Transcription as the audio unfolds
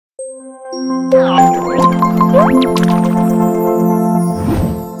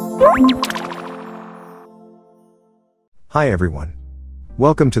Hi everyone.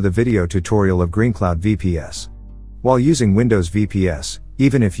 Welcome to the video tutorial of GreenCloud VPS. While using Windows VPS,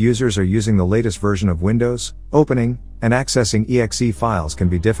 even if users are using the latest version of Windows, opening and accessing exe files can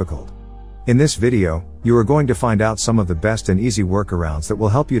be difficult. In this video, you are going to find out some of the best and easy workarounds that will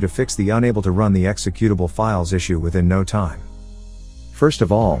help you to fix the unable to run the executable files issue within no time. First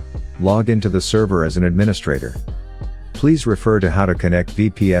of all, log into the server as an administrator. Please refer to how to connect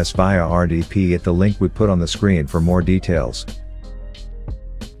VPS via RDP at the link we put on the screen for more details.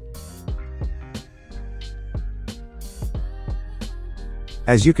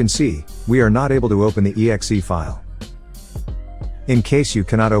 As you can see, we are not able to open the exe file. In case you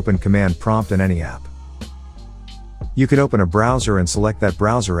cannot open command prompt in any app, you can open a browser and select that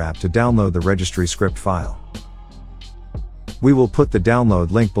browser app to download the registry script file. We will put the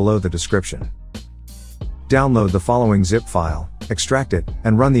download link below the description. Download the following zip file, extract it,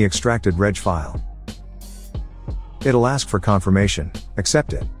 and run the extracted reg file. It'll ask for confirmation,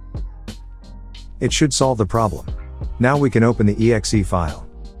 accept it. It should solve the problem. Now we can open the exe file.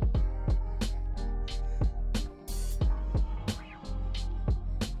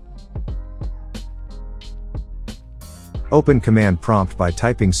 Open command prompt by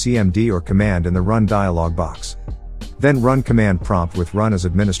typing cmd or command in the run dialog box. Then run command prompt with run as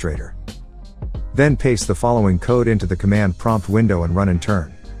administrator. Then paste the following code into the command prompt window and run in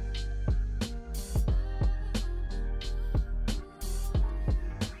turn.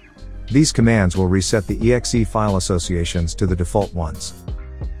 These commands will reset the exe file associations to the default ones.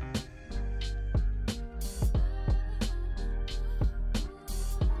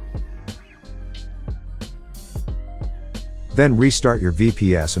 Then restart your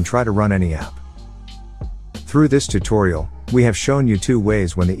VPS and try to run any app. Through this tutorial, we have shown you 2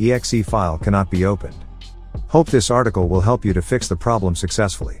 ways when the exe file cannot be opened. Hope this article will help you to fix the problem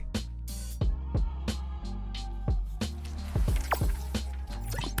successfully.